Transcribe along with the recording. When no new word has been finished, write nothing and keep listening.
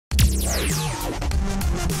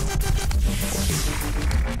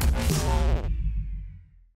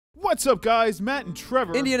What's up, guys? Matt and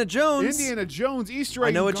Trevor. Indiana Jones. Indiana Jones Easter egg.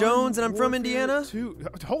 I know a Garden Jones, and I'm from Warfare Indiana. 2.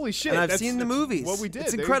 Holy shit! And I've that's seen the movies. What we did.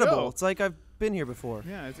 It's There you incredible. go. It's like I've been here before.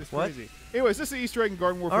 Yeah, it's What? crazy. Anyways, this is Easter egg in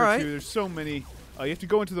Garden Warfare All right. 2. There's so many. You have to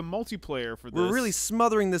go into the multiplayer for this. We're really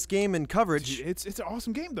smothering this game in coverage. It's an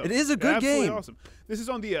awesome game, though. It is a good Absolutely game. Awesome. This is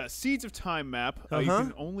on the Seeds of Time map. You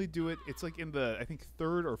can only do it. It's like in the, I think,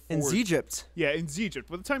 third or fourth. In Egypt. Yeah, in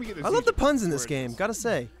Egypt. By the time you get to I love the Zeegypt, puns in that's this where it game, is. gotta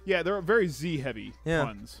say. Yeah, they're very Z-heavy Yeah.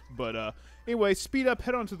 puns. But anyway, speed up,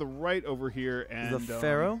 head on to the right over here. And The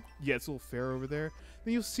Pharaoh? Yeah, it's a little Pharaoh over there.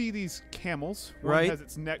 Then you'll see these camels. One Right. has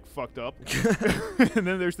its neck fucked up. And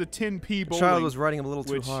then there's the 10p The bowling. child was riding him a little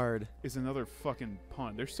too which hard. is another fucking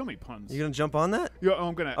pun. There's so many puns. You gonna jump on that? Yeah,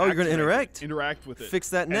 I'm gonna. Oh, you're gonna activate it, interact? Interact with it. Fix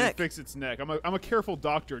that and neck. Fix its neck. I'm a careful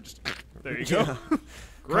doctor. Just there you Yeah. go.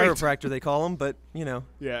 Great. Chiropractor they call him, but you know.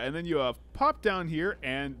 Yeah, and then you pop down here,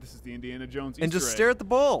 and this is the Indiana Jones And Easter just egg. stare at the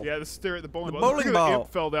ball. Yeah, just stare at the bowling The ball. bowling Look at ball. The imp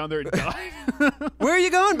fell down there and died. Where are you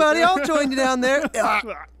going, buddy? I'll join you down there.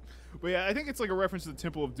 But yeah, I think it's like a reference to the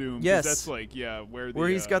Temple of Doom. 'cause Yes. That's like, yeah, where the, Where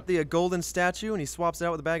he's got the golden statue and he swaps it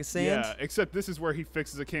out with a bag of sand. Yeah, except this is where he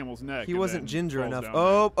fixes a camel's neck. He and wasn't then ginger falls enough. down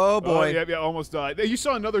Oh there. boy. Yeah, almost died. You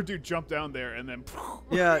saw another dude jump down there and then.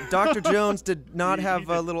 Yeah, Dr. Jones did not He have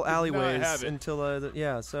did little not alleyways have it. until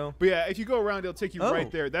yeah. So But yeah, if you go around, it'll take you Oh. right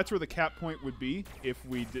there. That's where the cap point would be if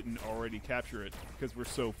we didn't already capture it, because we're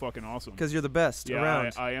so fucking awesome. because you're the best Yeah,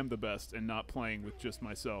 around. I am the best, and not playing with just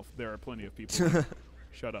myself. There are plenty of people.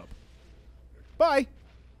 Shut up. Bye.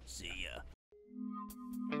 See ya.